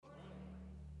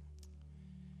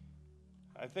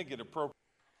I think it appropriate,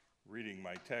 reading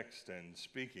my text and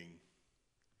speaking,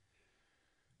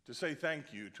 to say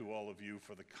thank you to all of you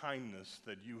for the kindness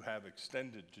that you have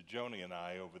extended to Joni and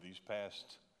I over these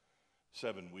past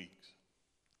 7 weeks.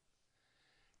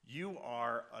 You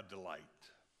are a delight.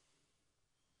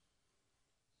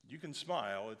 You can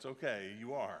smile, it's okay,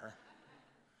 you are.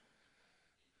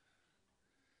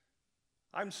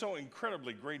 I'm so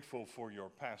incredibly grateful for your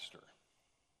pastor.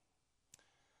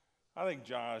 I think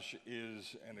Josh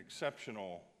is an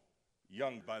exceptional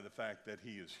young by the fact that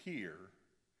he is here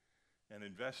and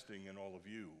investing in all of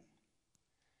you.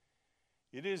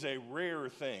 It is a rare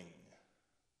thing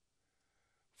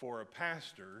for a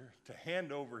pastor to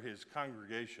hand over his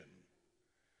congregation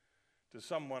to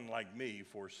someone like me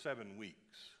for 7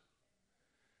 weeks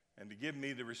and to give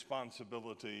me the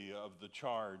responsibility of the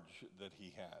charge that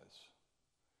he has.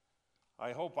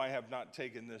 I hope I have not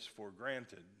taken this for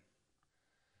granted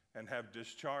and have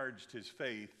discharged his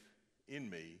faith in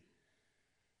me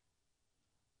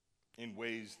in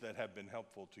ways that have been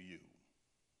helpful to you.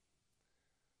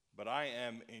 But I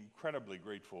am incredibly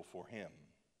grateful for him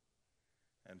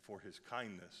and for his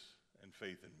kindness and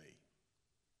faith in me.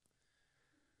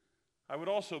 I would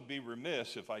also be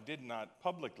remiss if I did not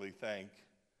publicly thank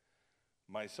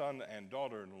my son and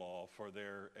daughter-in-law for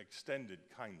their extended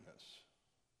kindness.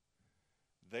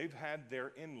 They've had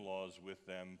their in-laws with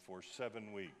them for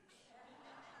 7 weeks.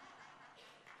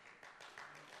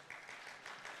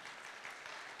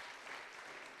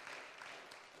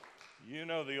 You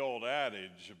know the old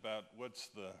adage about what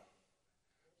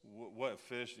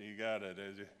fish you got it?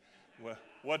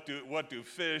 What do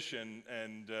fish and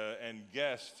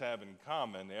guests have in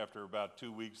common? After about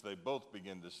 2 weeks, they both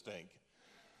begin to stink.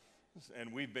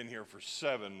 And we've been here for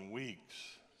 7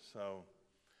 weeks, so.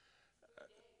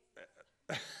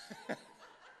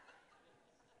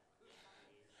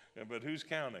 Yeah, but who's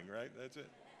counting, right? That's it.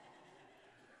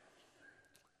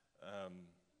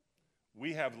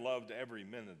 We have loved every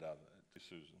minute of it,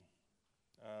 Susan.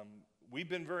 We've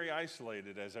been very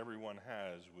isolated, as everyone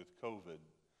has, with COVID.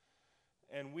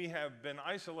 And we have been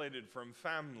isolated from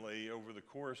family over the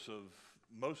course of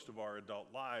most of our adult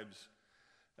lives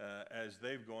as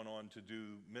they've gone on to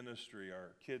do ministry.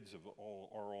 Our kids are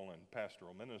all in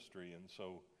pastoral ministry, and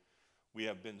so we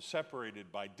have been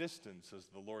separated by distance as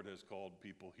the Lord has called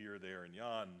people here, there, and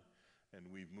yon,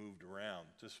 and we've moved around.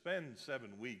 To spend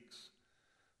 7 weeks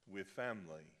with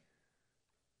family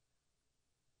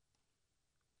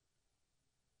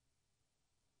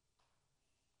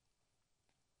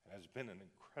has been an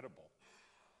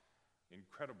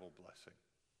incredible blessing.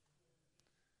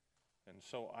 And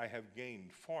so I have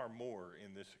gained far more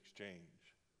in this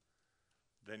exchange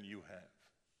than you have.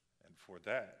 And for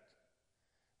that,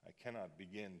 I cannot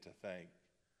begin to thank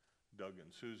Doug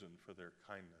and Susan for their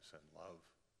kindness and love.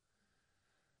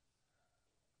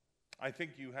 I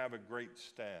think you have a great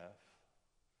staff.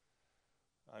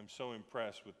 I'm so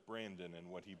impressed with Brandon and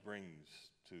what he brings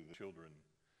to the children.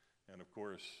 And of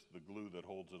course, the glue that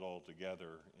holds it all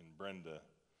together in Brenda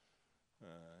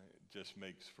just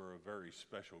makes for a very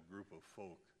special group of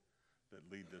folk that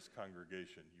lead this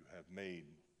congregation. You have made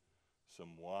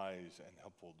some wise and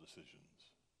helpful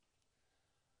decisions.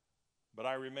 But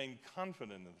I remain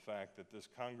confident in the fact that this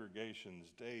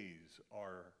congregation's days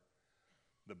are,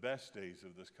 the best days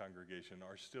of this congregation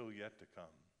are still yet to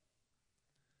come.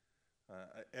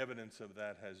 Evidence of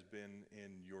that has been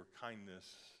in your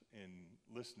kindness in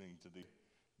listening to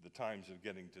the times of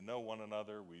getting to know one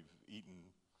another. We've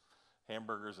eaten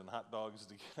hamburgers and hot dogs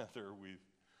together.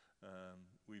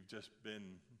 We've just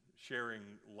been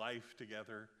sharing life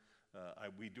together.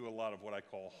 We do a lot of what I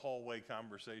call hallway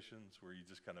conversations, where you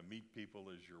just kind of meet people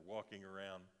as you're walking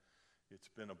around. It's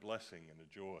been a blessing and a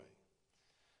joy.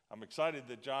 I'm excited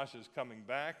that Josh is coming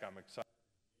back. I'm excited to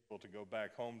be able to go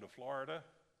back home to Florida,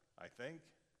 I think.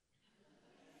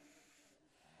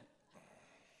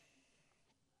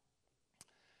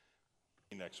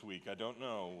 Next week, I don't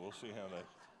know. We'll see how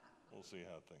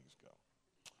things go.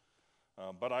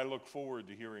 But I look forward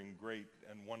to hearing great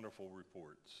and wonderful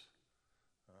reports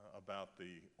about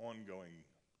the ongoing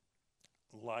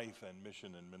life and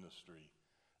mission and ministry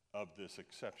of this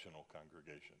exceptional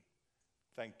congregation.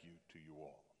 Thank you to you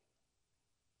all.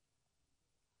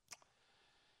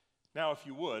 Now, if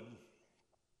you would,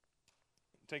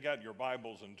 take out your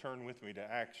Bibles and turn with me to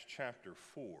Acts chapter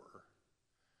 4.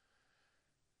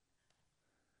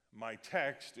 My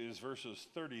text is verses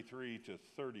 33 to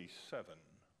 37.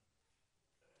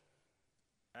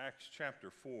 Acts chapter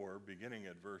 4, beginning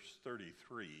at verse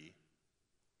 33.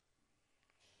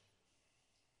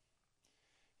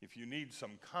 If you need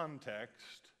some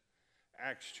context,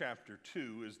 Acts chapter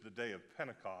 2 is the day of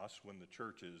Pentecost, when the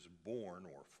church is born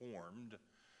or formed.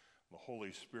 The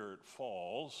Holy Spirit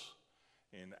falls.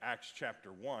 In Acts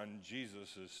chapter 1,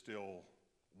 Jesus is still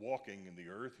walking in the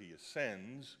earth. He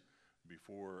ascends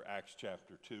before Acts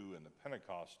chapter 2 and the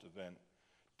Pentecost event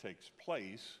takes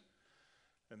place.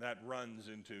 And that runs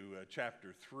into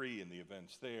chapter 3 and the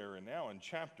events there. And now in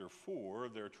chapter 4,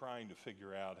 they're trying to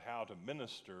figure out how to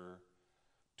minister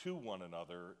to one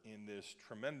another in this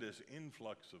tremendous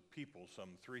influx of people, some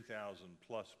 3,000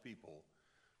 plus people,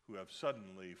 who have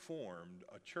suddenly formed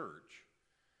a church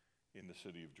in the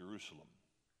city of Jerusalem.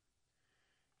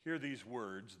 Hear these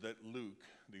words that Luke,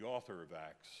 the author of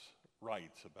Acts,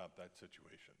 writes about that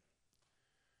situation.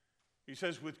 He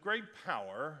says, "With great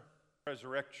power,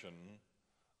 resurrection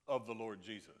of the Lord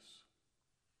Jesus.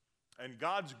 And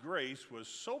God's grace was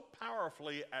so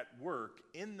powerfully at work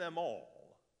in them all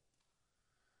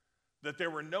that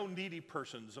there were no needy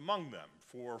persons among them.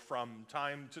 For from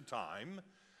time to time,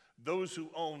 those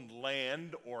who owned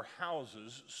land or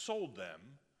houses sold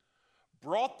them,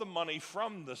 brought the money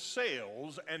from the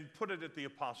sales, and put it at the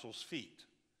apostles' feet.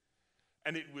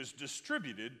 And it was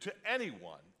distributed to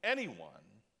anyone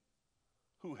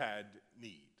who had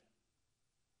need.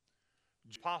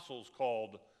 Apostles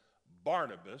called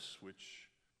Barnabas, which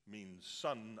means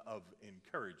son of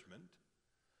encouragement,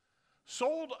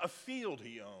 sold a field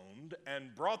he owned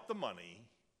and brought the money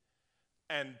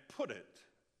and put it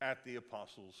at the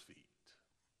apostles' feet."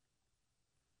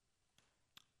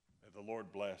 May the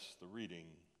Lord bless the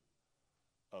reading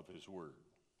of his word.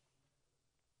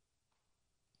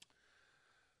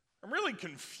 I'm really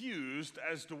confused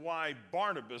as to why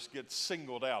Barnabas gets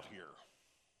singled out here.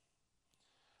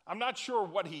 I'm not sure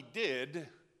what he did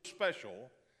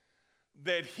special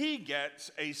that he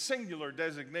gets a singular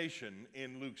designation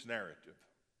in Luke's narrative.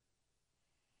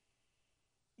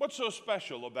 What's so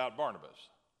special about Barnabas?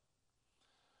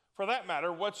 For that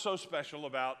matter, what's so special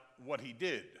about what he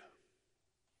did?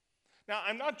 Now,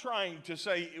 I'm not trying to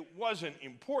say it wasn't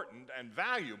important and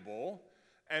valuable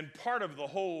and part of the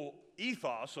whole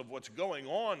ethos of what's going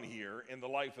on here in the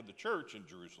life of the church in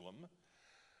Jerusalem.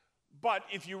 But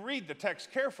if you read the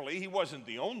text carefully, he wasn't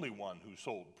the only one who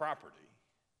sold property.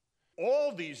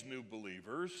 All these new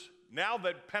believers, now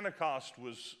that Pentecost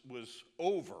was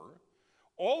over,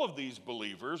 all of these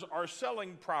believers are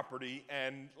selling property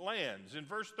and lands. In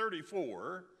verse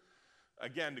 34,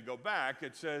 again, to go back,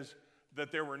 it says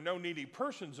that there were no needy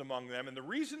persons among them. And the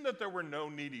reason that there were no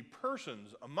needy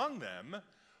persons among them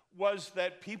was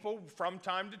that people from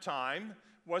time to time,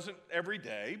 wasn't every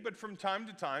day, but from time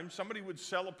to time, somebody would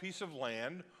sell a piece of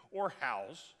land or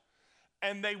house,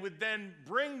 and they would then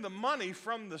bring the money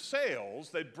from the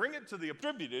sales, they'd bring it to the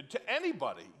distributed to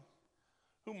anybody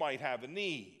who might have a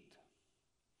need.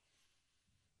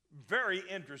 Very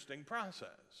interesting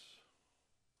process.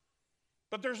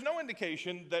 But there's no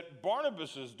indication that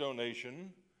Barnabas'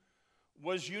 donation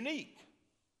was unique.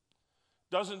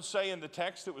 Doesn't say in the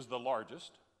text it was the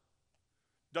largest.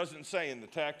 Doesn't say in the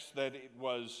text that it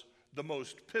was the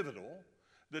most pivotal,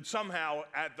 that somehow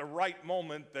at the right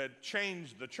moment that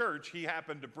changed the church, he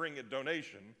happened to bring a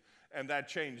donation and that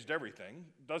changed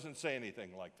everything. Doesn't say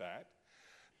anything like that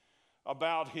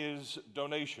about his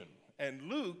donation. And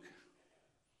Luke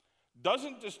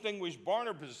doesn't distinguish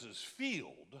Barnabas'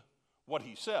 field, what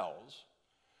he sells,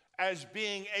 as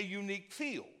being a unique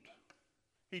field.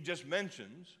 He just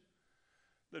mentions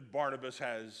that Barnabas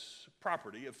has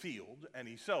property, a field, and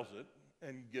he sells it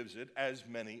and gives it as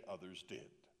many others did.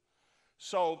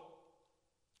 So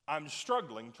I'm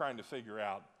struggling trying to figure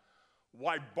out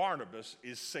why Barnabas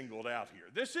is singled out here.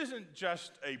 This isn't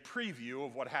just a preview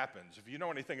of what happens. If you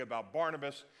know anything about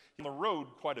Barnabas, he's on the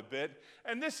road quite a bit,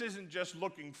 and this isn't just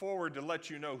looking forward to let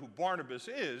you know who Barnabas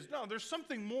is. No, there's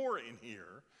something more in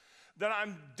here that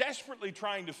I'm desperately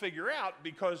trying to figure out,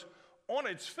 because on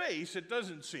its face, it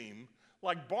doesn't seem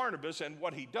like Barnabas and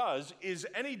what he does is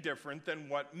any different than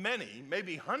what many,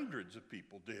 maybe hundreds of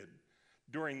people did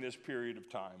during this period of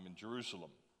time in Jerusalem.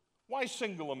 Why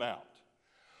single him out?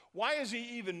 Why is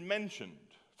he even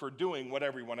mentioned for doing what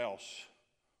everyone else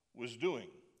was doing?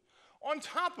 On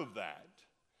top of that,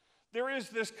 there is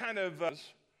this kind of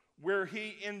where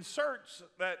he inserts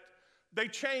that they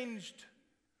changed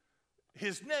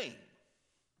his name.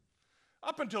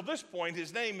 Up until this point,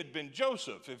 his name had been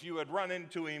Joseph. If you had run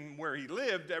into him where he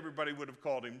lived, everybody would have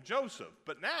called him Joseph.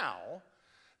 But now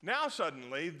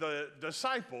suddenly the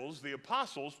disciples, the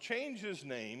apostles, change his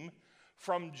name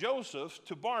from Joseph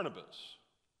to Barnabas.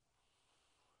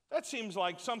 That seems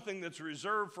like something that's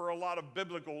reserved for a lot of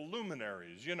biblical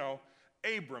luminaries. You know,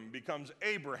 Abram becomes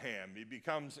Abraham. He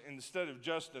becomes, instead of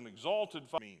just an exalted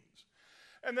means.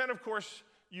 And then, of course,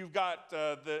 you've got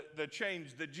the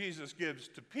change that Jesus gives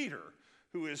to Peter,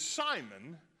 who is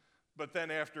Simon, but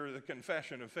then after the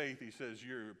confession of faith, he says,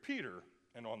 "You're Peter,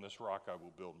 and on this rock I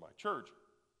will build my church."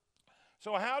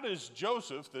 So how does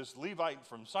Joseph, this Levite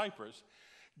from Cyprus,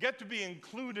 get to be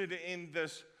included in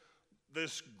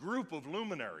this group of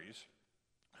luminaries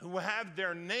who have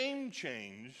their name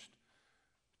changed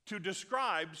to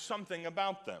describe something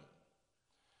about them?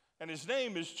 And his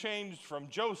name is changed from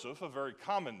Joseph, a very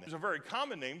common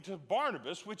name, to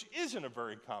Barnabas, which isn't a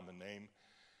very common name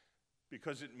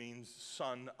because it means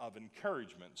son of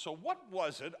encouragement. So what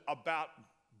was it about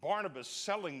Barnabas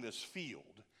selling this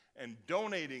field and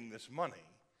donating this money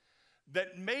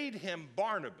that made him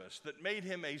Barnabas, that made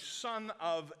him a son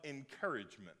of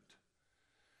encouragement?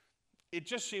 It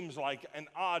just seems like an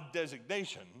odd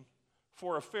designation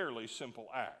for a fairly simple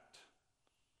act.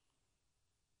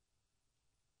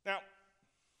 Now,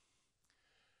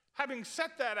 having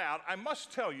set that out, I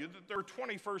must tell you that there are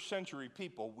 21st century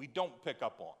people we don't pick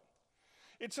up on.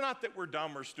 It's not that we're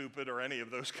dumb or stupid or any of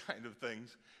those kind of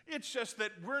things. It's just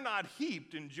that we're not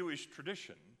heaped in Jewish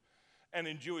tradition and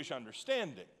in Jewish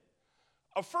understanding.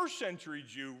 A first century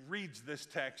Jew reads this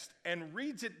text and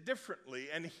reads it differently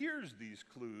and hears these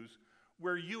clues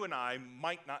where you and I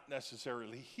might not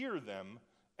necessarily hear them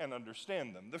and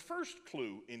understand them. The first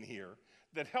clue in here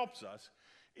that helps us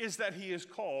is that he is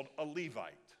called a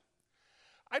Levite.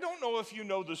 I don't know if you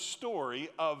know the story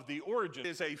of the origin. It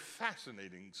is a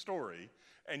fascinating story,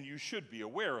 and you should be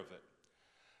aware of it.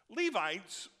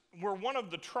 Levites were one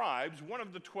of the tribes, one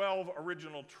of the 12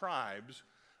 original tribes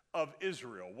of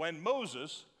Israel. When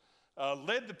Moses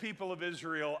led the people of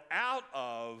Israel out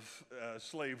of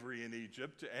slavery in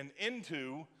Egypt and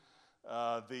into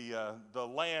the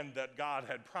land that God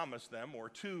had promised them, or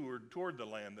toward the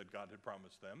land that God had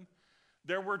promised them,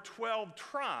 there were 12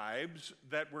 tribes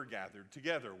that were gathered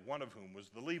together, one of whom was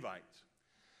the Levites.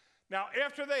 Now,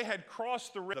 after they had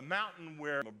crossed the mountain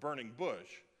where a burning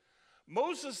bush,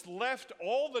 Moses left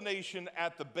all the nation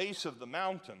at the base of the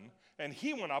mountain, and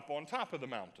he went up on top of the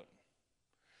mountain.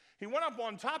 He went up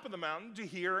on top of the mountain to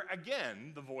hear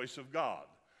again the voice of God.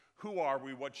 Who are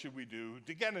we? What should we do?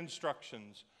 To get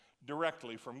instructions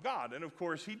directly from God. And of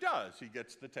course he does. He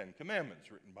gets the 10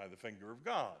 Commandments written by the finger of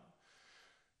God.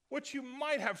 What you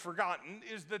might have forgotten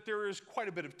is that there is quite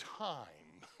a bit of time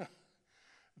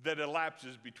that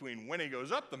elapses between when he goes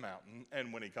up the mountain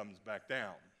and when he comes back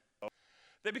down.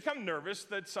 They become nervous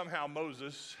that somehow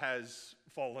Moses has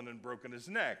fallen and broken his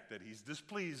neck, that he's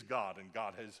displeased God and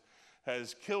God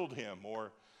has killed him,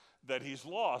 or that he's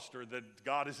lost, or that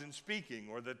God isn't speaking,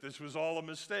 or that this was all a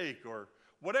mistake, or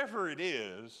whatever it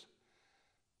is.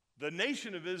 The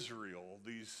nation of Israel,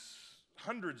 these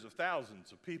hundreds of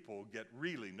thousands of people, get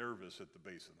really nervous at the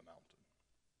base of the mountain.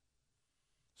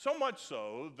 So much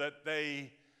so that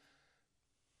they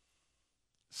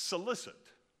solicit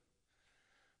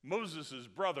Moses'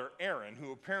 brother Aaron,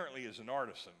 who apparently is an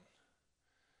artisan,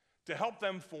 to help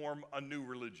them form a new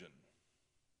religion.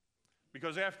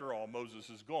 Because after all, Moses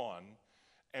is gone,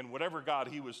 and whatever God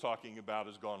he was talking about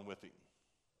is gone with him.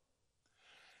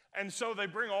 And so they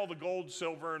bring all the gold,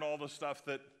 silver, and all the stuff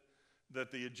that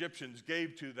the Egyptians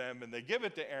gave to them, and they give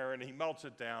it to Aaron. He melts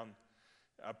it down.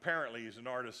 Apparently he's an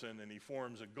artisan, and he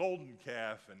forms a golden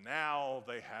calf, and now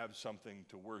they have something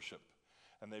to worship.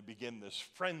 And they begin this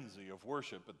frenzy of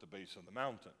worship at the base of the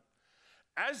mountain.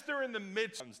 As they're in the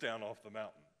midst, comes down off the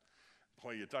mountain.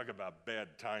 Boy, you talk about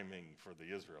bad timing for the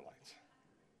Israelites.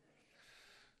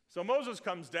 So Moses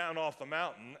comes down off the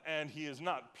mountain, and he is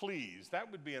not pleased.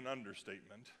 That would be an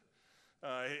understatement.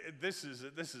 This is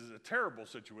a terrible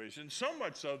situation, so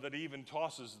much so that he even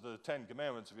tosses the 10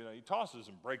 Commandments. He tosses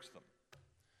and breaks them.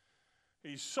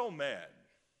 He's so mad.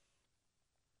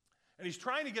 And he's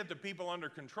trying to get the people under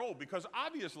control because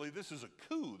obviously this is a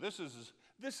coup. This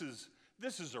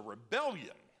is a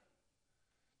rebellion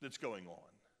that's going on.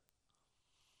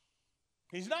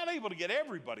 He's not able to get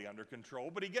everybody under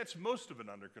control, but he gets most of it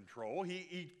under control.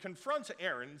 He confronts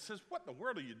Aaron and says, "What in the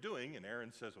world are you doing?" And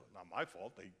Aaron says, "Well, not my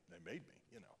fault. They made me,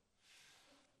 you know."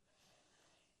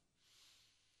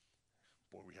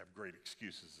 Boy, we have great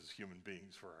excuses as human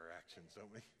beings for our actions,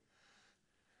 don't we?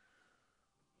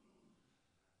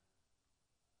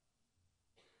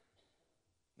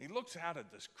 He looks out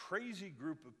at this crazy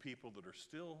group of people that are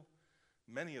still,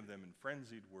 many of them, in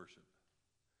frenzied worship.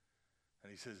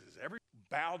 And he says, "Has everybody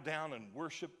bowed down and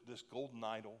worshiped this golden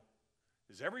idol?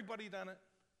 Has everybody done it?"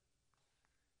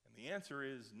 And the answer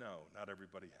is no, not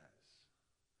everybody has.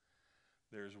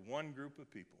 There's one group of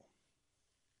people,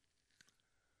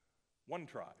 one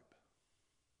tribe,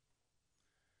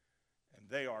 and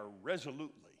they are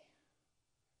resolutely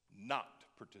not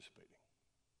participating.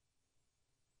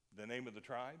 The name of the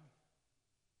tribe?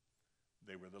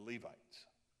 They were the Levites.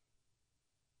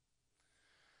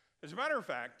 As a matter of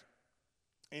fact,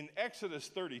 in Exodus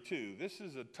 32, this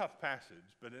is a tough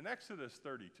passage, but in Exodus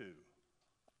 32,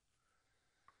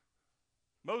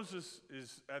 Moses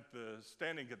is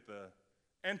standing at the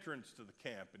entrance to the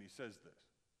camp, and he says this: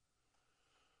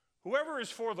 "Whoever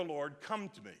is for the Lord, come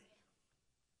to me."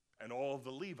 And all of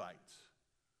the Levites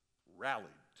rallied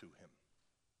to him.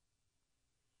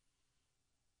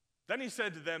 Then he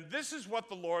said to them, "This is what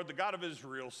the Lord, the God of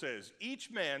Israel, says. Each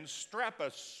man strap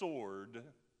a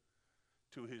sword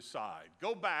to his side.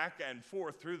 Go back and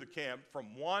forth through the camp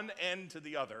from one end to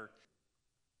the other."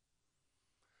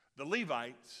 The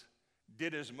Levites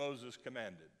did as Moses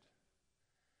commanded.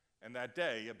 And that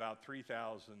day, about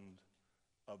 3,000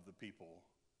 of the people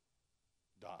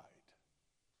died.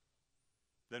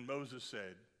 Then Moses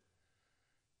said,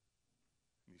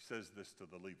 and he says this to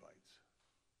the Levites: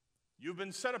 "You've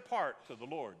been set apart to the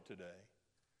Lord today,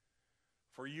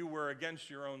 for you were against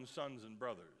your own sons and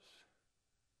brothers,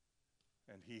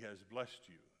 and he has blessed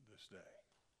you this day."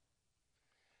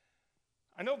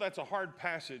 I know that's a hard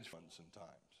passage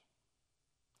sometimes.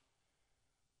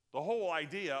 The whole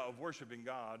idea of worshiping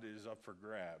God is up for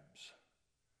grabs.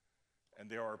 And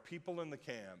there are people in the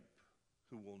camp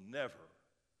who will never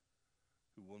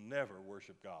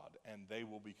worship God, and they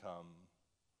will become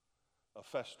a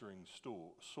festering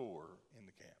sore in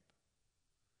the camp.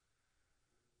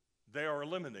 They are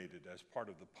eliminated as part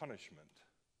of the punishment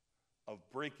of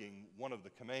breaking one of the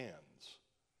commands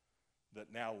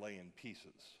that now lay in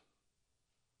pieces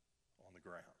on the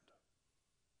ground.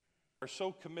 They are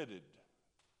so committed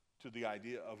to the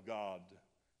idea of God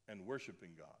and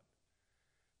worshiping God,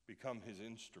 become his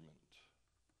instrument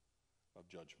of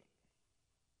judgment.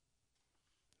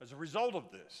 As a result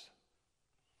of this,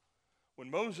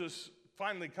 when Moses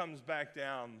finally comes back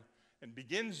down and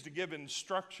begins to give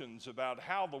instructions about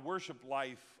how the worship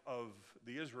life of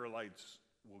the Israelites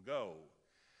will go,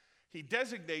 he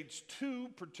designates two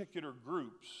particular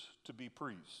groups to be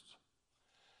priests.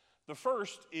 The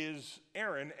first is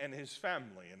Aaron and his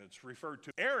family, and it's referred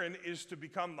to. Aaron is to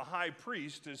become the high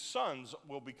priest. His sons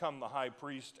will become the high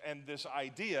priest, and this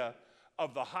idea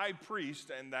of the high priest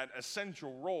and that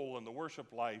essential role in the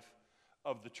worship life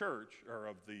of the church, or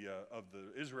of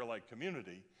the Israelite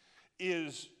community,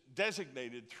 is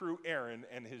designated through Aaron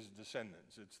and his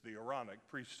descendants. It's the Aaronic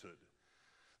priesthood.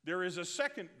 There is a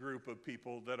second group of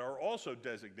people that are also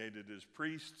designated as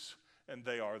priests, and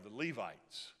they are the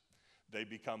Levites. They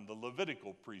become the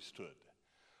Levitical priesthood.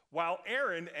 While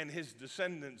Aaron and his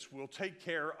descendants will take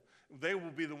care, they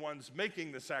will be the ones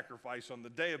making the sacrifice on the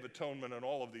Day of Atonement and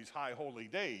all of these high holy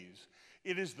days,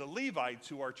 it is the Levites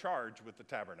who are charged with the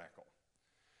tabernacle.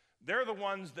 They're the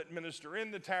ones that minister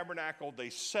in the tabernacle. They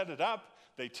set it up,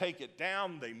 they take it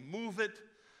down, they move it.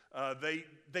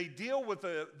 They deal with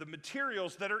the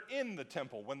materials that are in the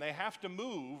temple when they have to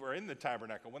move, or in the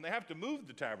tabernacle. When they have to move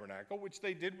the tabernacle, which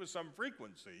they did with some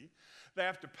frequency, they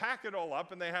have to pack it all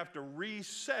up and they have to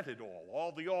reset it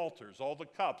all the altars, all the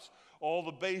cups, all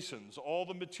the basins, all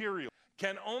the material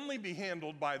can only be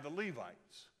handled by the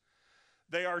Levites.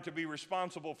 They are to be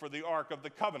responsible for the Ark of the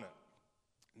Covenant.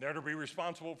 They're to be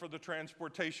responsible for the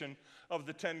transportation of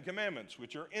the Ten Commandments,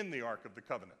 which are in the Ark of the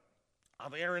Covenant,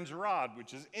 of Aaron's rod,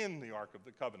 which is in the Ark of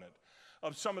the Covenant,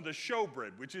 of some of the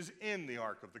showbread, which is in the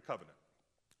Ark of the Covenant.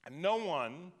 And no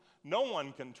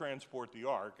one can transport the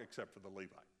Ark except for the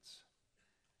Levites.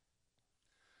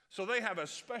 So they have a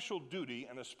special duty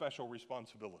and a special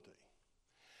responsibility.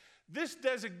 This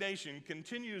designation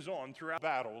continues on throughout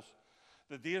battles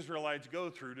that the Israelites go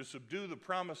through to subdue the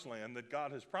promised land that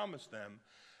God has promised them.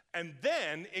 And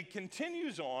then it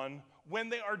continues on when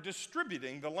they are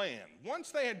distributing the land.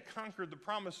 Once they had conquered the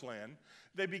promised land,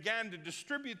 they began to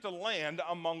distribute the land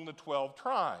among the 12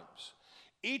 tribes.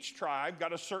 Each tribe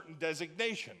got a certain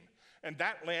designation, and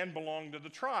that land belonged to the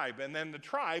tribe. And then the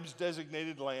tribes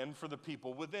designated land for the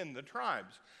people within the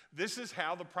tribes. This is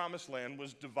how the promised land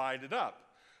was divided up.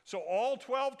 So all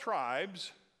 12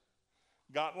 tribes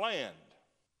got land.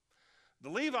 The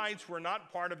Levites were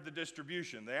not part of the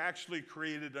distribution. They actually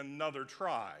created another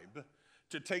tribe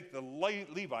to take the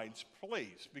Levites'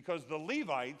 place, because the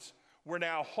Levites were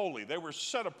now holy. They were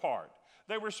set apart.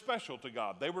 They were special to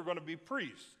God. They were going to be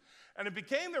priests. And it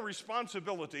became the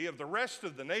responsibility of the rest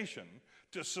of the nation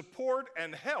to support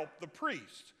and help the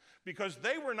priests, because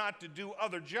they were not to do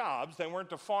other jobs. They weren't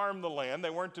to farm the land.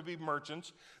 They weren't to be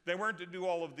merchants. They weren't to do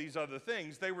all of these other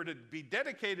things. They were to be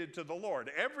dedicated to the Lord.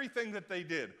 Everything that they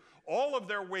did, all of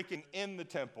their working in the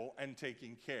temple and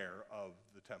taking care of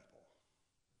the temple.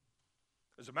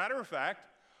 As a matter of fact,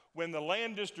 when the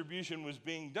land distribution was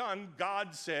being done,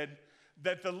 God said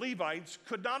that the Levites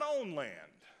could not own land.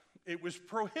 It was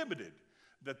prohibited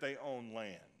that they own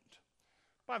land.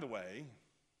 By the way,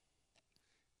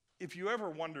 if you ever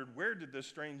wondered where did this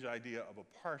strange idea of a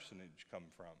parsonage come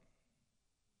from,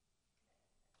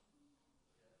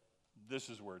 this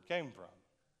is where it came from.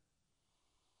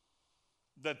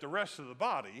 That the rest of the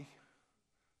body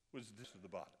was this of the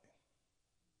body.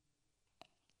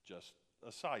 Just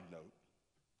a side note.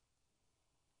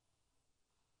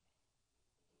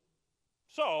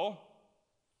 So,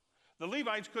 the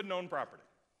Levites couldn't own property.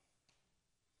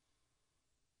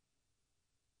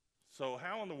 So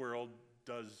how in the world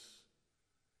does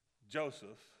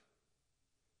Joseph,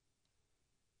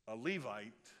 a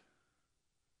Levite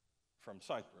from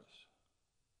Cyprus,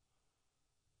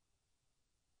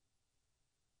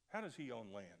 how does he own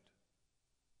land?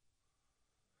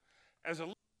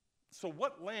 So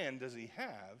what land does he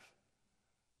have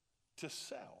to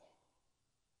sell?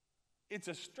 It's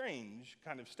a strange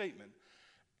kind of statement.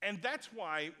 And that's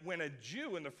why when a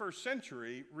Jew in the first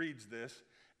century reads this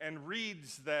and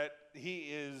reads that he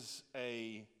is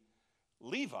a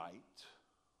Levite,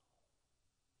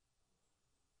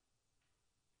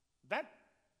 that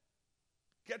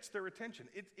gets their attention.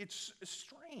 It's a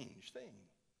strange thing.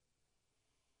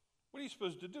 What are you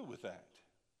supposed to do with that?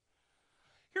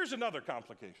 Here's another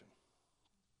complication.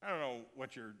 I don't know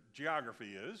what your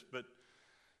geography is, but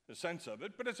the sense of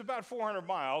it, but it's about 400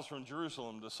 miles from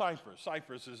Jerusalem to Cyprus.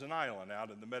 Cyprus is an island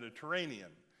out in the Mediterranean.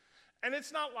 And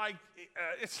it's not like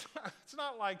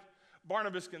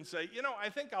Barnabas can say, I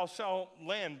think I'll sell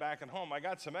land back at home. I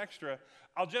got some extra.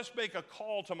 I'll just make a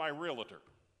call to my realtor.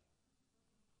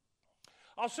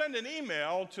 I'll send an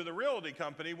email to the realty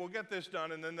company. We'll get this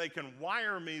done, and then they can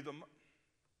wire me the money.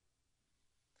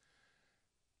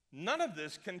 None of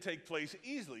this can take place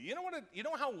easily. You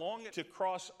know how long it to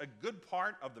cross a good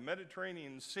part of the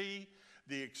Mediterranean Sea,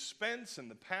 the expense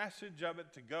and the passage of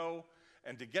it to go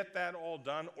and to get that all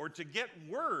done, or to get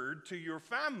word to your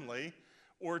family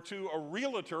or to a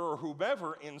realtor or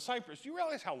whomever in Cyprus. Do you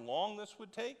realize how long this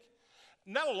would take?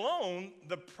 Not alone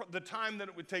the time that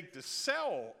it would take to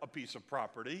sell a piece of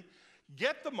property,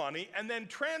 get the money, and then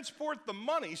transport the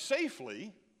money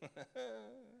safely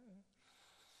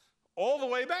all the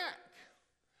way back.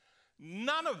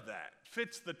 None of that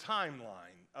fits the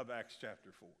timeline of Acts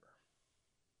chapter 4.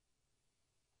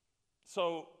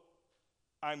 So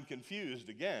I'm confused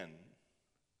again.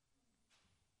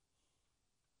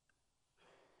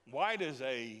 Why does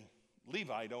a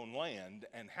Levite own land,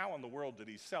 and how in the world did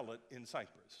he sell it in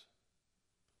Cyprus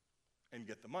and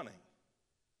get the money?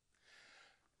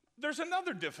 There's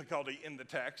another difficulty in the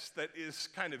text that is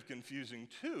kind of confusing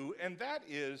too, and that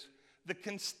is the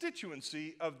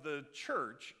constituency of the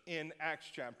church in Acts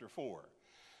chapter 4.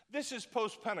 This is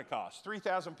post-Pentecost.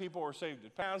 3,000 people were saved.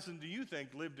 1,000 do you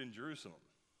think lived in Jerusalem?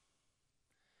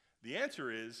 The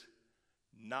answer is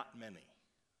not many.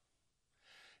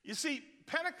 You see,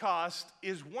 Pentecost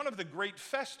is one of the great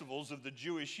festivals of the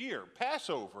Jewish year.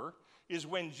 Passover is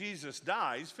when Jesus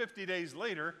dies. 50 days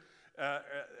later,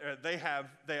 they have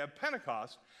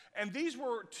Pentecost. And these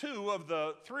were two of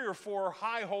the 3 or 4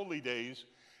 high holy days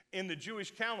in the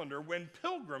Jewish calendar when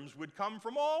pilgrims would come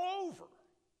from all over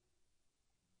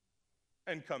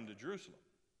and come to Jerusalem.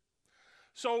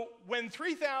 So when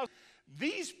 3,000,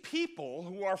 these people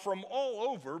who are from all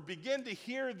over begin to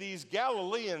hear these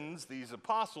Galileans, these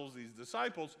apostles, these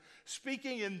disciples,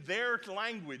 speaking in their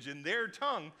language, in their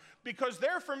tongue, because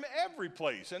they're from every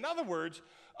place. In other words,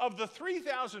 of the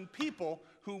 3,000 people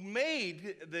who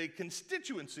made the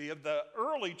constituency of the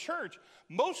early church,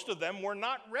 most of them were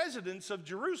not residents of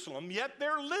Jerusalem, yet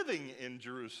they're living in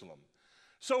Jerusalem.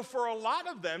 So for a lot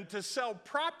of them, to sell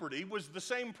property was the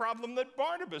same problem that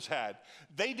Barnabas had.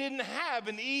 They didn't have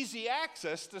an easy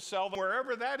access to sell them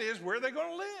wherever that is, where they're going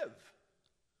to live.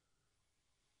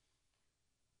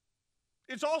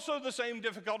 It's also the same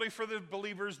difficulty for the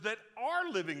believers that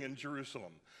are living in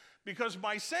Jerusalem, because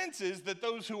my sense is that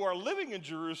those who are living in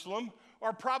Jerusalem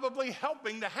are probably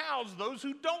helping to house those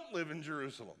who don't live in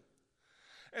Jerusalem.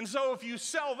 And so if you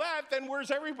sell that, then where's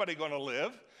everybody going to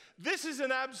live? This is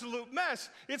an absolute mess.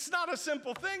 It's not a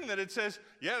simple thing that it says,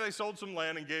 yeah, they sold some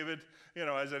land and gave it,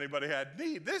 as anybody had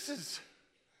need. This is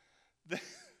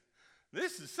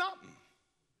something.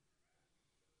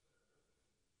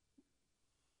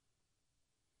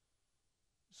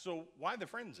 So why the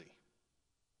frenzy?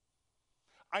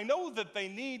 I know that they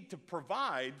need to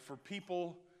provide for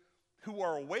people who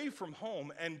are away from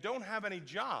home and don't have any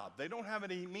job. They don't have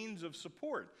any means of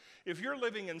support. If you're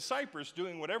living in Cyprus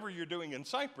doing whatever you're doing in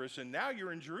Cyprus and now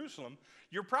you're in Jerusalem,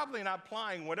 you're probably not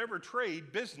plying whatever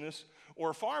trade, business,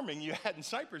 or farming you had in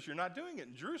Cyprus. You're not doing it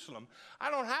in Jerusalem. I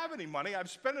don't have any money.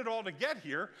 I've spent it all to get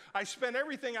here. I spent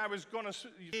everything I was going to,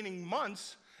 meaning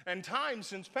months and time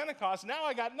since Pentecost. Now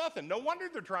I got nothing. No wonder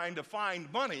they're trying to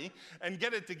find money and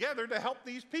get it together to help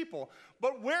these people.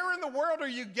 But where in the world are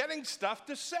you getting stuff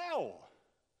to sell?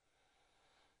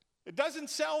 It doesn't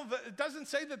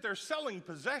say that they're selling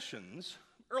possessions,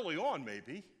 early on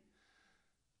maybe,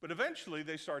 but eventually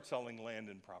they start selling land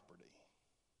and property.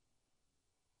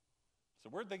 So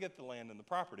where'd they get the land and the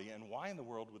property, and why in the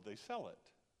world would they sell it?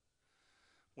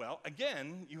 Well,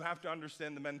 again, you have to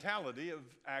understand the mentality of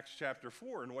Acts chapter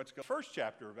 4 and what's going on. First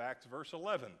chapter of Acts, verse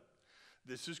 11.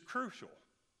 This is crucial.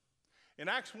 In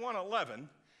Acts 1:11,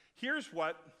 here's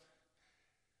what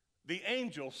the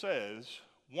angel says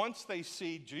once they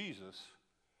see Jesus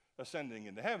ascending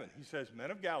into heaven. He says, "Men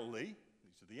of Galilee,"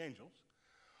 these are the angels,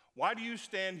 "why do you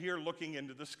stand here looking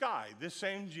into the sky? This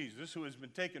same Jesus who has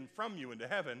been taken from you into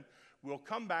heaven will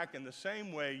come back in the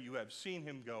same way you have seen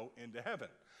him go into heaven."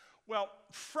 Well,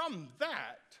 from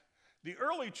that, the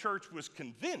early church was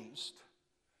convinced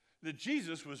that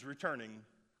Jesus was returning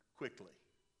quickly.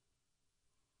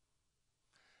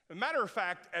 As a matter of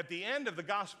fact, at the end of the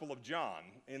Gospel of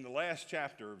John, in the last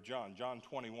chapter of John, John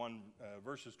 21,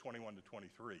 verses 21 to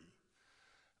 23,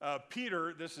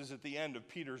 Peter, this is at the end of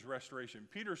Peter's restoration,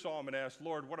 Peter saw him and asked,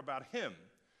 "Lord, what about him?"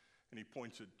 And he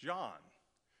points at John.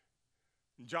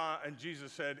 And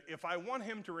Jesus said, "If I want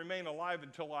him to remain alive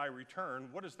until I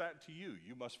return, what is that to you?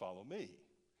 You must follow me."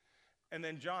 And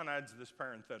then John adds this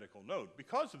parenthetical note.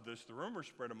 Because of this, the rumor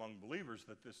spread among believers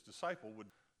that this disciple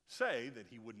would say that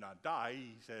he would not die.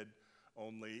 He said,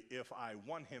 "Only if I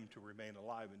want him to remain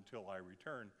alive until I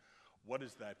return, what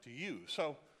is that to you?"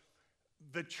 So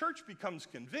the church becomes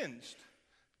convinced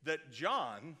that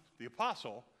John, the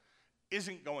apostle,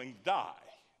 isn't going to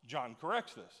die. John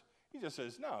corrects this. He just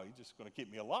says, "No, he's just going to keep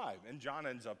me alive." And John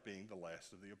ends up being the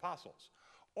last of the apostles.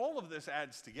 All of this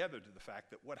adds together to the fact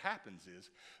that what happens is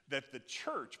that the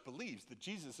church believes that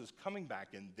Jesus is coming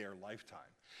back in their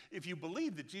lifetime. If you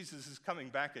believe that Jesus is coming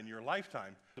back in your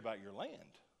lifetime, it's about your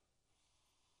land.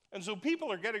 And so people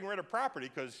are getting rid of property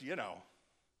because, you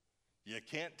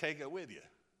can't take it with you.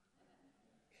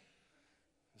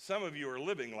 Some of you are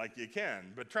living like you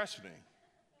can, but trust me,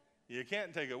 you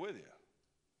can't take it with you.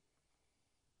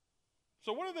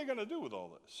 So what are they going to do with all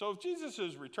this? So if Jesus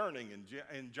is returning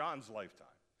in John's lifetime,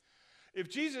 if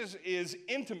Jesus is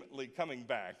intimately coming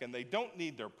back and they don't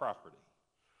need their property,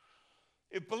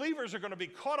 if believers are going to be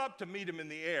caught up to meet him in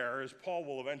the air, as Paul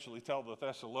will eventually tell the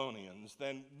Thessalonians,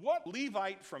 then what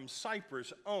Levite from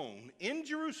Cyprus own in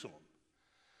Jerusalem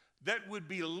that would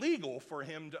be legal for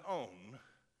him to own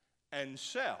and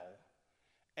sell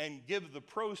and give the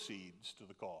proceeds to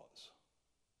the cause?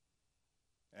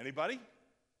 Anybody?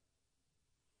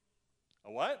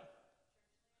 A what?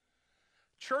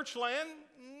 Church land?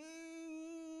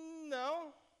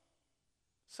 No.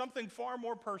 Something far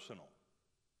more personal.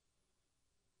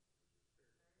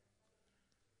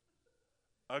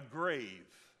 A grave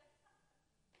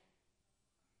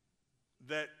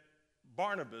that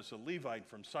Barnabas, a Levite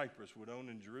from Cyprus, would own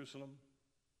in Jerusalem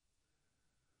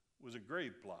was a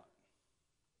grave plot.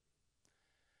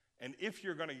 And if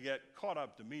you're going to get caught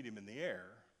up to meet him in the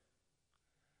air,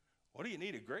 what do you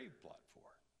need a grave plot for?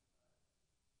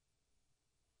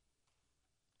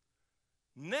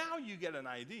 Now you get an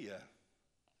idea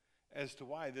as to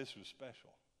why this was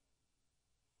special.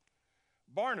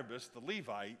 Barnabas, the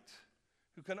Levite,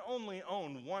 who can only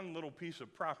own one little piece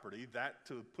of property, that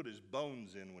to put his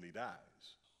bones in when he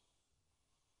dies.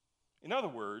 In other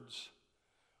words,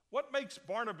 what makes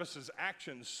Barnabas'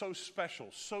 actions so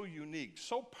special, so unique,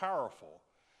 so powerful,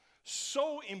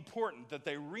 so important that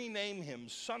they rename him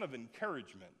Son of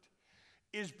Encouragement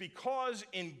is because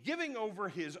in giving over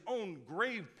his own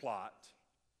grave plot,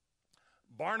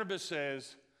 Barnabas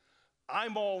says,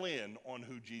 "I'm all in on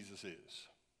who Jesus is.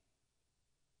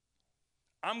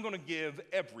 I'm going to give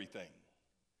everything.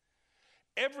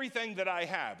 Everything that I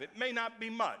have. It may not be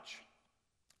much,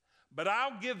 but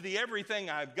I'll give the everything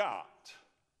I've got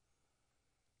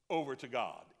over to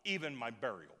God, even my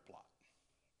burial plot."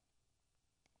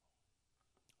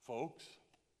 Folks,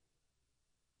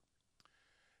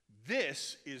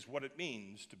 this is what it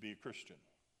means to be a Christian.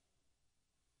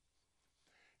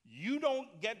 You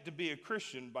don't get to be a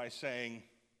Christian by saying,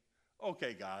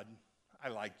 "Okay, God, I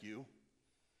like you.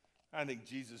 I think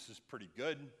Jesus is pretty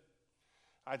good.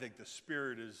 I think the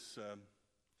Spirit is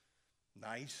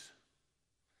nice.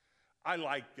 I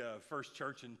like First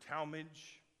Church in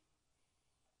Talmadge.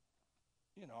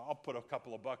 You know, I'll put a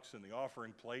couple of bucks in the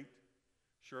offering plate.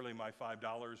 Surely my $5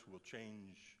 will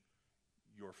change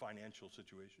your financial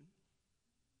situation.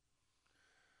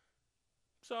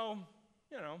 So,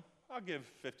 you know, I'll give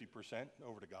 50%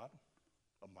 over to God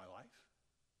of my life.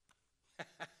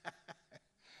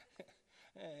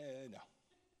 No.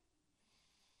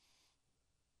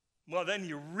 Well, then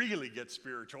you really get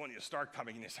spiritual and you start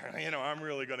coming and you say, you know, I'm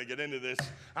really going to get into this.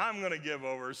 I'm going to give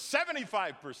over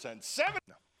 75%.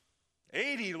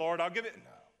 80, Lord, I'll give it.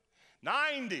 No.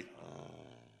 90.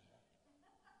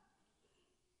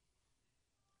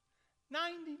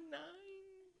 99.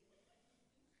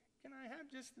 Can I have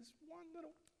just this one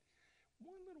little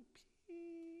piece?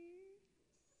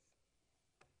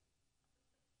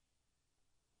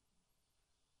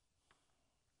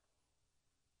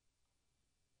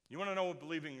 You want to know what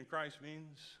believing in Christ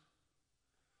means?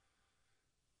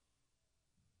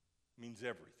 It means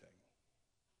everything.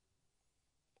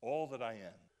 All that I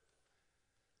am.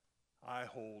 I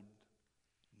hold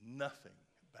nothing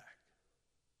back.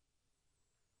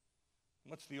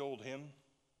 What's the old hymn?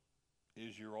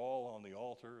 Is your all on the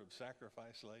altar of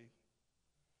sacrifice laid?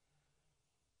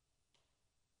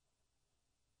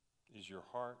 Does your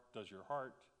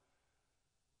heart,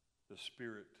 the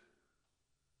Spirit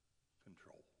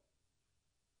control?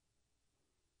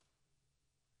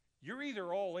 You're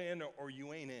either all in or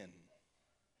you ain't in.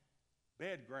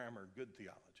 Bad grammar, good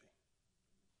theology.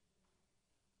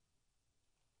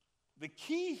 The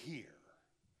key here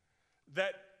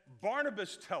that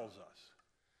Barnabas tells us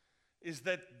is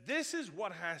that this is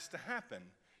what has to happen.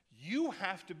 You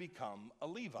have to become a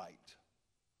Levite.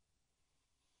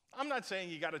 I'm not saying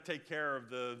you got to take care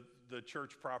of the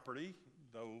church property,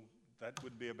 though that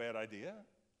would be a bad idea.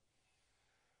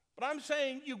 But I'm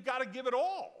saying you've got to give it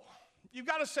all. You've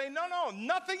got to say, no,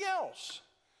 nothing else.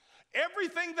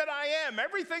 Everything that I am,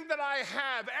 everything that I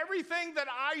have, everything that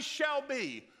I shall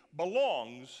be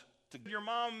belongs to God. Your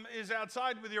mom is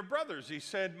outside with your brothers. He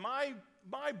said, my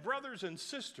brothers and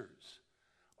sisters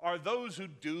are those who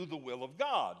do the will of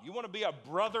God. You want to be a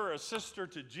brother or sister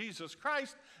to Jesus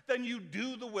Christ, then you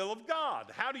do the will of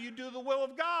God. How do you do the will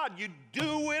of God? You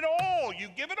do it all. You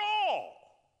give it all.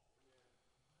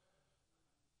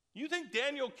 You think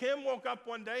Daniel Kim woke up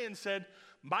one day and said,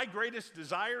 my greatest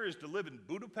desire is to live in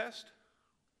Budapest?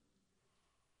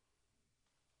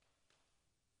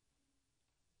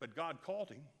 But God called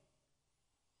him.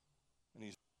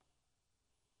 And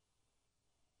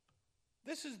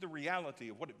this is the reality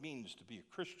of what it means to be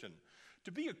a Christian.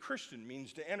 To be a Christian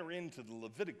means to enter into the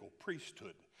Levitical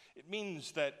priesthood. It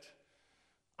means that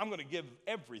I'm going to give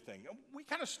everything. We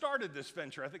kind of started this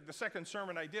venture. I think the second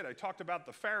sermon I did, I talked about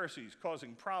the Pharisees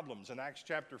causing problems in Acts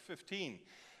chapter 15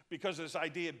 because this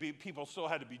idea people still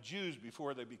had to be Jews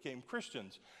before they became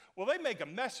Christians. Well, they make a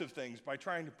mess of things by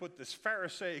trying to put this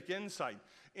Pharisaic insight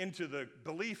into the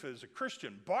belief as a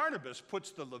Christian. Barnabas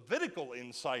puts the Levitical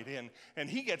insight in, and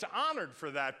he gets honored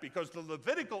for that because the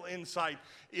Levitical insight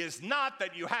is not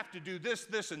that you have to do this,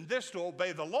 this, and this to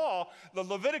obey the law. The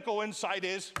Levitical insight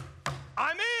is,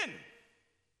 I'm in.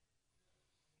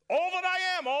 All that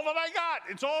I am, all that I got,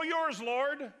 it's all yours,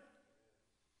 Lord.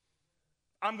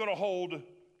 I'm going to hold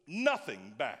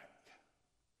nothing back.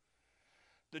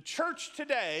 The church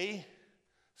today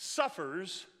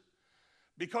suffers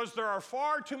because there are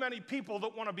far too many people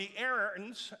that want to be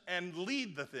Aarons and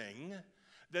lead the thing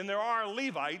than there are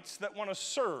Levites that want to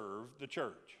serve the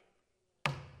church.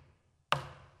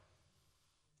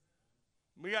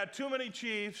 We got too many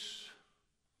chiefs,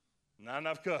 not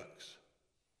enough cooks.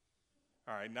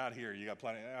 All right, not here. You got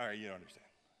plenty. All right, you don't understand.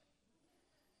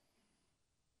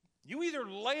 You either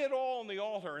lay it all on the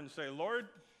altar and say, Lord,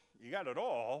 you got it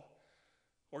all,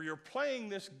 or you're playing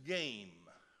this game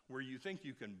where you think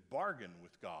you can bargain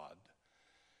with God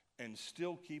and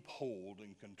still keep hold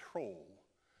and control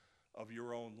of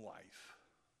your own life.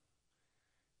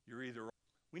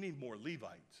 We need more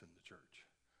Levites in the church,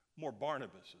 more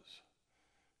Barnabases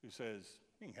who says,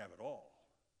 you can have it all.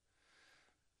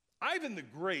 Ivan the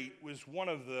Great was one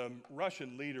of the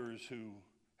Russian leaders who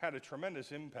had a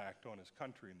tremendous impact on his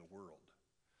country and the world.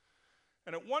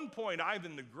 And at one point,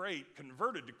 Ivan the Great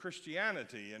converted to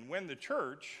Christianity, and when the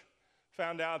church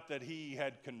found out that he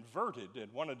had converted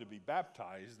and wanted to be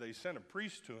baptized, they sent a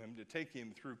priest to him to take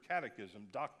him through catechism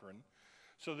doctrine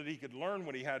so that he could learn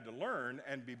what he had to learn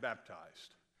and be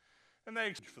baptized. And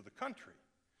they for the country.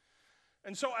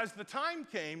 And so as the time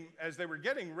came, as they were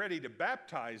getting ready to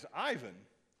baptize Ivan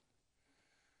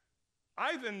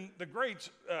the Great's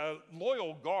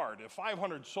loyal guard of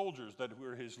 500 soldiers that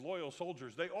were his loyal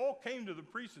soldiers, they all came to the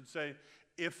priest and say,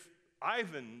 if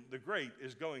Ivan the Great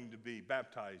is going to be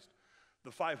baptized,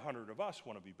 the 500 of us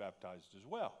want to be baptized as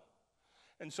well.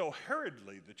 And so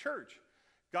hurriedly, the church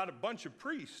got a bunch of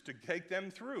priests to take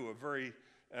them through a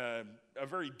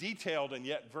very detailed and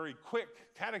yet very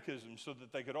quick catechism so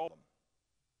that they could all.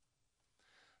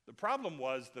 The problem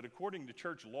was that according to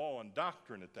church law and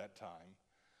doctrine at that time,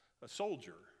 a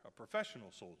soldier, a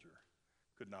professional soldier,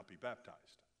 could not be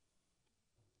baptized.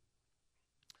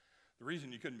 The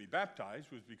reason you couldn't be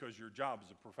baptized was because your job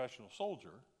as a professional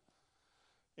soldier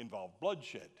involved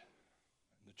bloodshed.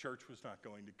 And the church was not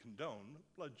going to condone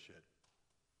bloodshed.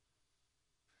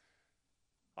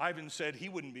 Ivan said he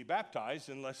wouldn't be baptized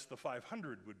unless the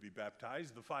 500 would be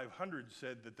baptized. The 500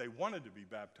 said that they wanted to be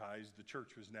baptized. The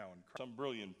church was now in Christ. Some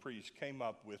brilliant priest came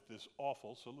up with this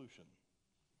awful solution.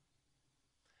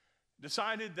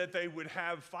 Decided that they would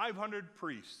have 500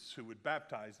 priests who would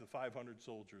baptize the 500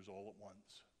 soldiers all at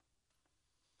once.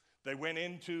 They went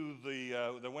into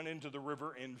the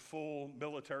river in full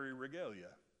military regalia.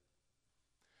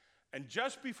 And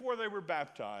just before they were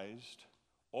baptized,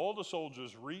 all the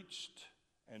soldiers reached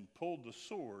and pulled the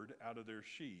sword out of their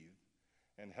sheath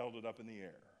and held it up in the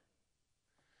air.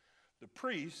 The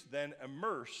priests then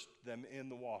immersed them in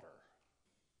the water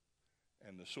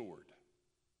and the sword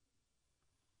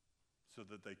so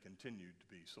that they continued to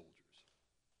be soldiers.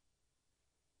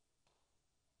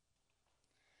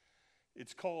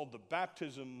 It's called the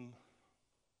baptism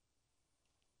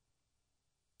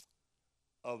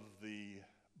of the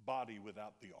body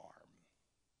without the arm,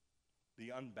 the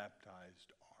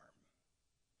unbaptized arm.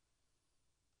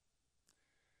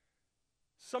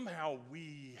 Somehow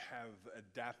we have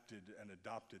adapted and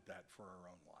adopted that for our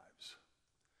own lives.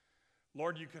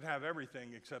 Lord, you could have everything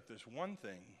except this one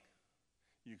thing.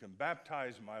 You can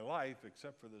baptize my life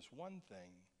except for this one thing.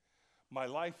 My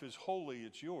life is holy,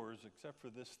 it's yours, except for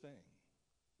this thing.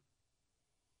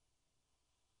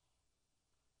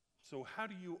 So how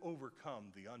do you overcome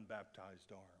the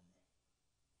unbaptized arm?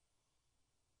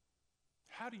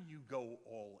 How do you go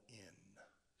all in,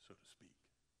 so to speak?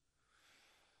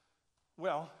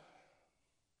 Well,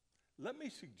 let me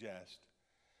suggest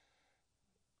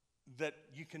that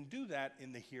you can do that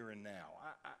in the here and now.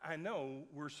 I know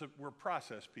we're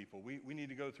process people. We need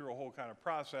to go through a whole kind of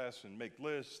process and make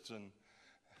lists and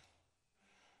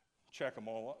check them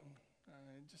all up.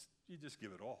 You just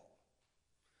give it all.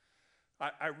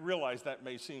 I realize that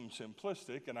may seem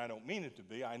simplistic, and I don't mean it to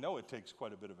be. I know it takes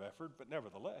quite a bit of effort, but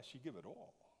nevertheless, you give it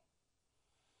all.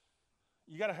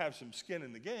 You got to have some skin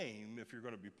in the game if you're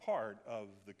going to be part of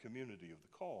the community of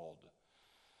the called.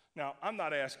 Now, I'm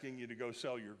not asking you to go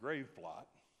sell your grave plot,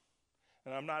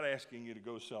 and I'm not asking you to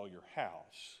go sell your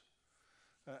house.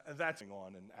 That's going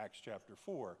on in Acts chapter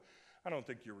 4. I don't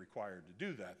think you're required to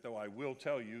do that, though I will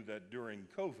tell you that during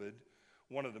COVID,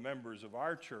 one of the members of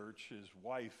our church, his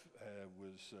wife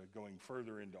was going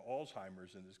further into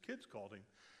Alzheimer's, and his kids called him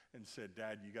and said,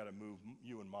 "Dad, you got to move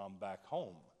you and Mom back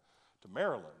home to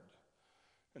Maryland."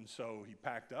 And so he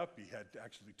packed up. He had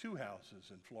actually 2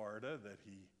 houses in Florida that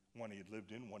one he had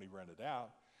lived in, one he rented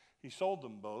out. He sold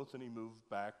them both, and he moved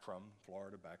back from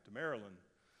Florida back to Maryland.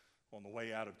 On the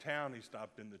way out of town, he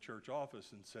stopped in the church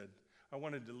office and said, "I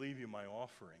wanted to leave you my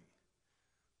offering."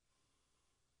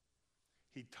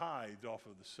 He tithed off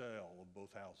of the sale of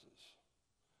both houses.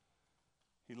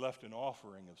 He left an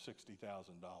offering of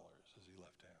 $60,000 as he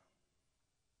left town.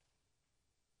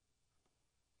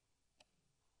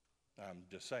 I'm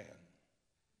just saying,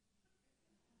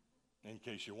 in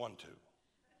case you want to.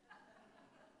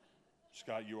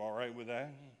 Scott, you all right with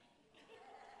that?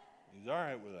 He's all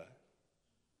right with that.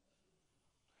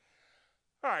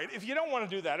 All right, if you don't want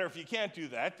to do that, or if you can't do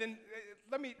that, then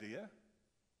let me do you.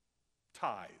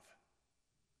 Tithe.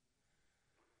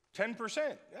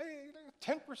 10%.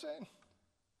 10%.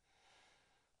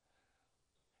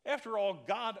 After all,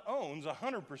 God owns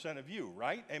 100% of you,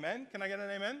 right? Amen? Can I get an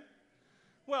amen?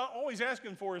 Well, all he's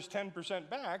asking for is 10%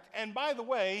 back. And by the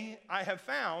way, I have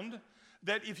found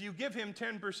that if you give him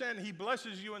 10%, he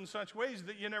blesses you in such ways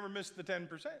that you never miss the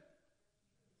 10%.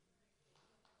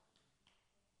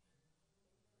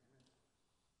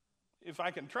 If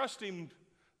I can trust him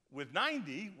with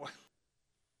 90,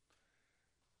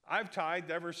 I've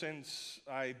tithed ever since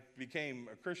I became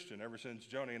a Christian, ever since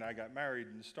Joni and I got married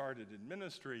and started in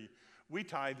ministry. We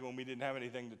tithed when we didn't have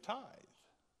anything to tithe.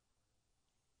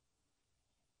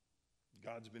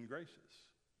 God's been gracious.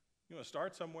 You want to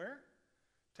start somewhere?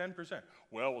 10%.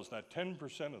 Well, is that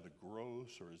 10% of the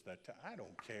gross, or is that I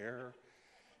don't care.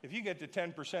 If you get to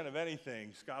 10% of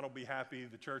anything, Scott will be happy,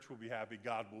 the church will be happy,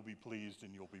 God will be pleased,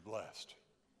 and you'll be blessed.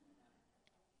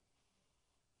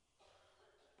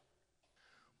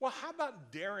 Well, how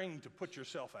about daring to put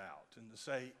yourself out and to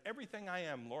say, everything I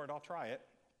am, Lord, I'll try it.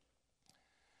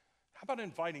 How about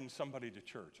inviting somebody to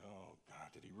church? Oh, God,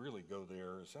 did he really go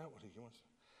there? Is that what he wants?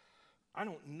 I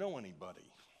don't know anybody.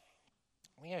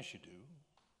 Well, yes, you do.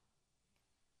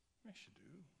 Yes, you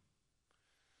do.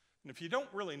 And if you don't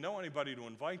really know anybody to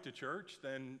invite to church,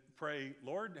 then pray,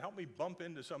 Lord, help me bump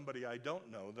into somebody I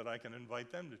don't know that I can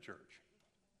invite them to church.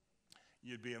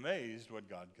 You'd be amazed what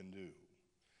God can do.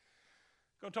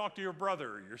 Go talk to your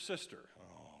brother or your sister.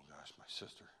 Oh, gosh, my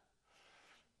sister.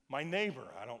 My neighbor,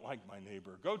 I don't like my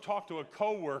neighbor. Go talk to a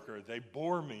coworker, they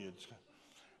bore me.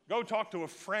 Go talk to a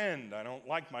friend, I don't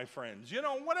like my friends. You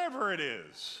know, whatever it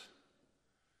is,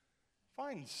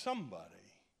 find somebody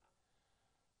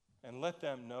and let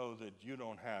them know that you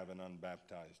don't have an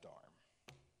unbaptized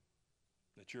arm,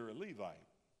 that you're a Levite,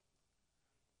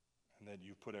 and that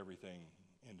you put everything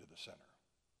into the center.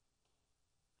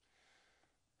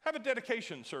 Have a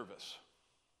dedication service.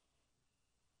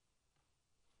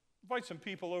 Invite some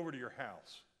people over to your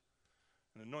house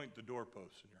and anoint the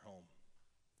doorposts in your home.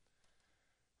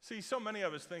 See, so many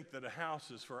of us think that a house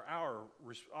is for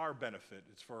our benefit.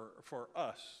 It's for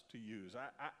us to use.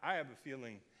 I have a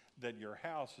feeling that your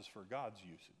house is for God's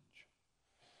usage.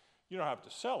 You don't have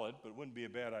to sell it, but it wouldn't be a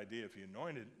bad idea if you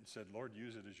anointed it and said, Lord,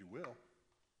 use it as you will.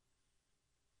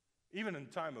 Even in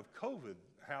time of COVID,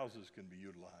 houses can be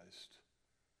utilized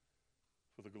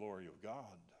for the glory of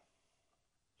God.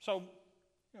 So,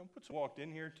 walked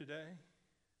in here today.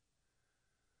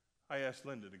 I asked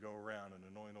Linda to go around and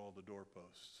anoint all the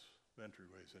doorposts,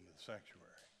 entryways into the sanctuary.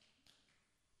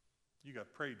 You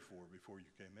got prayed for before you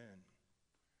came in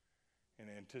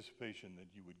anticipation that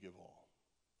you would give all.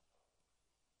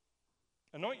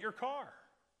 Anoint your car.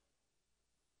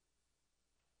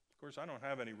 Of course, I don't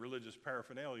have any religious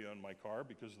paraphernalia on my car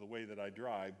because of the way that I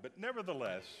drive, but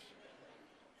nevertheless,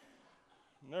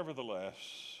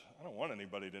 I don't want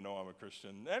anybody to know I'm a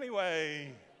Christian.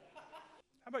 Anyway,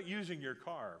 how about using your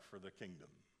car for the kingdom,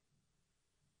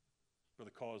 for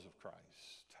the cause of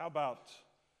Christ? How about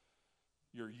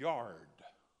your yard?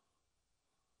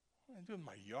 What do I do in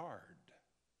my yard?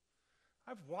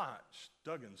 I've watched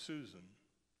Doug and Susan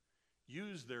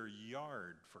use their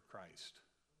yard for Christ.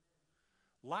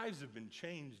 Lives have been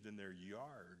changed in their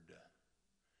yard.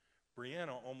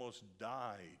 Brianna almost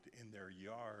died in their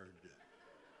yard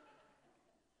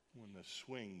when the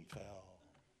swing fell.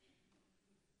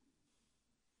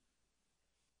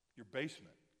 Your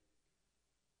basement.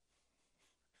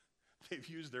 They've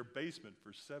used their basement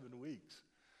for 7 weeks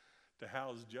to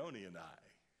house Joni and I.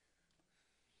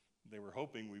 They were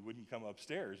hoping we wouldn't come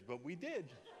upstairs, but we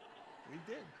did. We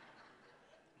did.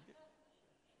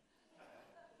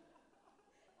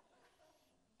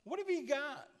 What have you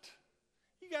got?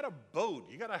 You got a boat.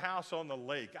 You got a house on the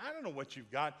lake. I don't know what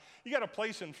you've got. You got a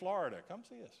place in Florida. Come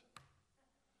see us.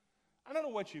 I don't know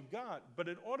what you've got, but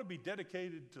it ought to be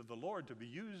dedicated to the Lord to be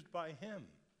used by Him.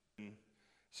 And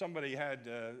somebody had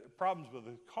problems with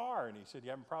a car, and he said,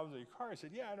 you having problems with your car? I said,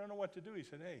 yeah, I don't know what to do. He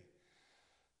said, hey,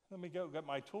 let me go get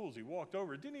my tools. He walked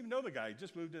over. Didn't even know the guy. He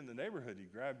just moved in the neighborhood. He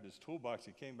grabbed his toolbox.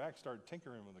 He came back, started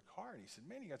tinkering with the car. And he said,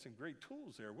 man, you got some great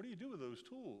tools there. What do you do with those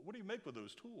tools? What do you make with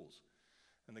those tools?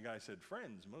 And the guy said,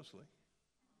 friends, mostly.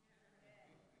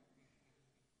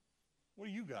 What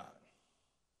do you got?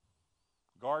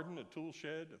 Garden, a tool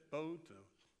shed, a boat, a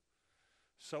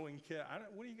sewing kit.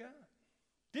 What do you got?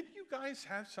 Didn't you guys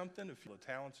have something of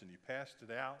talents and you passed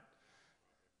it out?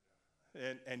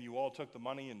 And you all took the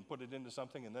money and put it into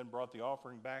something and then brought the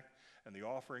offering back, and the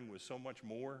offering was so much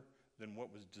more than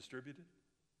what was distributed?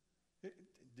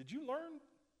 Did you learn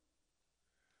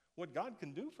what God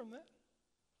can do from that?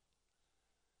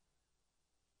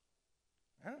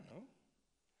 I don't know.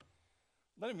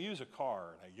 Let Him use a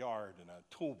car and a yard and a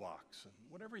toolbox and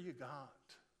whatever you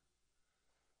got.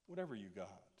 Whatever you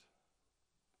got.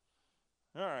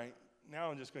 All right, now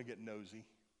I'm just going to get nosy.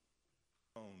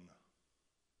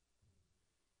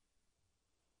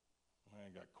 I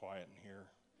got quiet in here.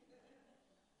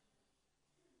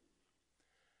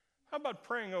 How about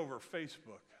praying over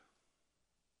Facebook?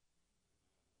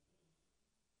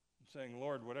 And saying,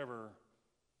 Lord, whatever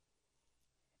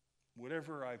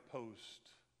I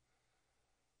post,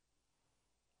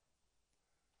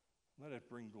 let it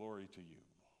bring glory to you.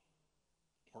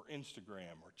 Or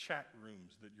Instagram, or chat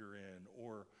rooms that you're in,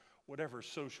 or whatever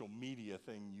social media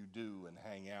thing you do and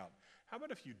hang out. How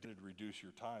about if you did reduce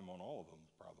your time on all of them,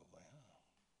 probably?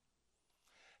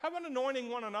 How about anointing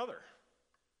one another?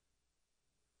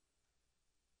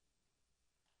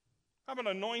 How about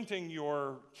anointing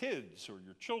your kids or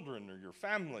your children or your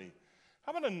family?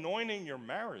 How about anointing your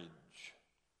marriage?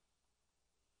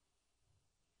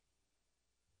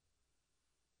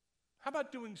 How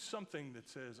about doing something that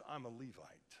says, I'm a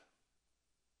Levite?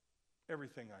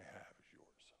 Everything I have is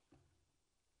yours.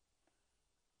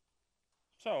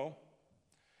 So,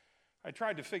 I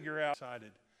tried to figure out,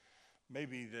 decided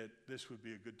maybe that this would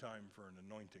be a good time for an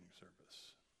anointing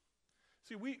service.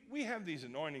 See, we have these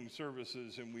anointing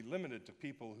services and we limit it to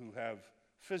people who have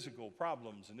physical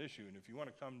problems and issues. And if you want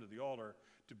to come to the altar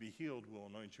to be healed, we'll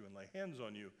anoint you and lay hands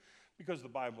on you because the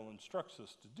Bible instructs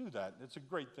us to do that. It's a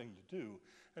great thing to do.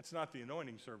 It's not the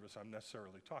anointing service I'm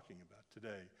necessarily talking about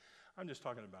today. I'm just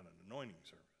talking about an anointing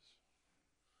service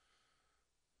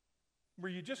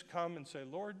where you just come and say,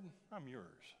 Lord, I'm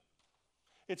yours.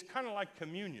 It's kind of like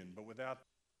communion, but without.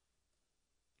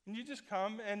 And you just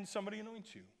come and somebody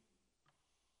anoints you.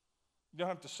 You don't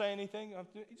have to say anything.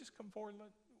 You just come forward and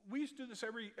we used to do this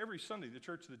every Sunday. The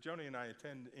church that Joni and I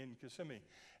attend in Kissimmee,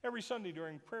 every Sunday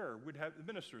during prayer, we'd have the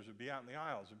ministers would be out in the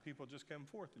aisles, and people just come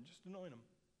forth and just anoint them.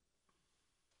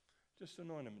 Just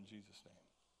anoint them in Jesus' name.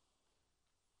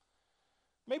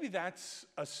 Maybe that's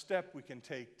a step we can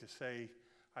take to say,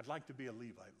 I'd like to be a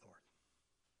Levite, Lord.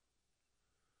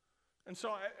 And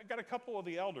so I got a couple of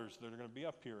the elders that are going to be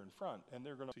up here in front, and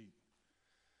they're going to see.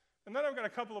 And then I've got a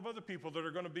couple of other people that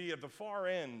are going to be at the far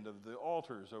end of the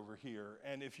altars over here.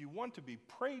 And if you want to be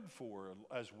prayed for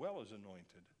as well as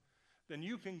anointed, then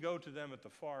you can go to them at the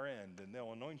far end, and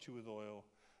they'll anoint you with oil,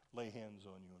 lay hands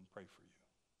on you, and pray for you.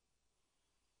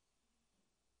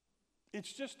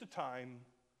 It's just a time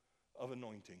of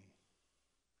anointing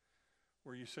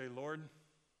where you say, Lord,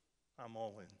 I'm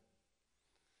all in.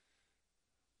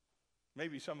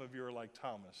 Maybe some of you are like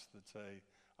Thomas that say,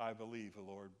 I believe,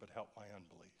 Lord, but help my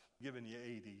unbelief. Giving you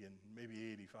 80 and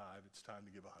maybe 85, it's time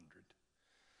to give 100.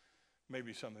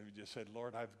 Maybe some of you just said,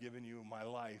 Lord, I've given you my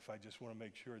life. I just want to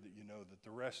make sure that you know that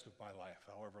the rest of my life,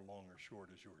 however long or short,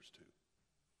 is yours too.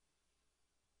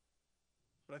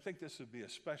 But I think this would be a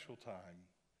special time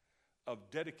of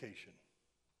dedication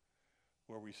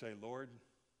where we say, Lord,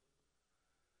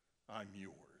 I'm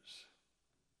yours.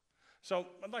 So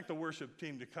I'd like the worship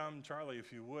team to come. Charlie,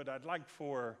 if you would. I'd like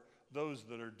for those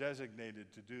that are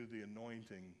designated to do the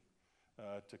anointing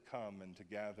to come and to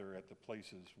gather at the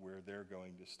places where they're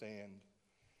going to stand.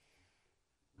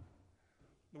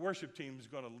 The worship team is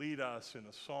going to lead us in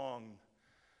a song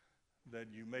that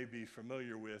you may be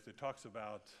familiar with. It talks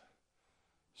about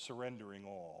surrendering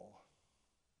all,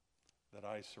 that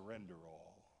I surrender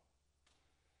all.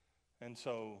 And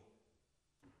so,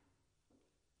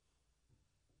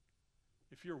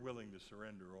 if you're willing to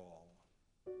surrender all,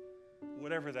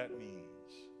 whatever that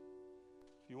means,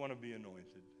 if you want to be anointed,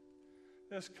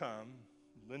 just come.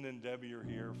 Linda and Debbie are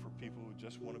here for people who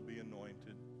just want to be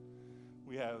anointed.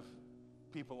 We have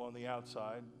people on the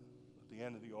outside at the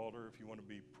end of the altar if you want to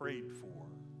be prayed for.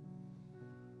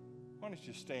 Why don't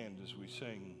you stand as we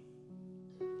sing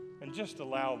and just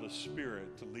allow the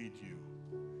Spirit to lead you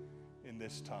in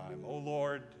this time. Oh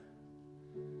Lord,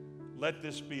 let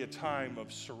this be a time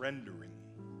of surrendering,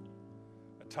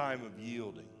 a time of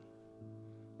yielding,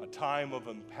 a time of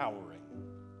empowering.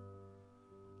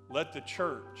 Let the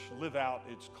church live out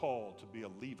its call to be a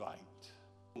Levite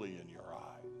in your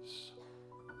eyes.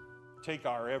 Take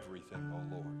our everything,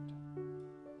 O Lord,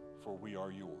 for we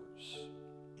are yours.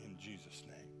 In Jesus'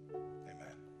 name.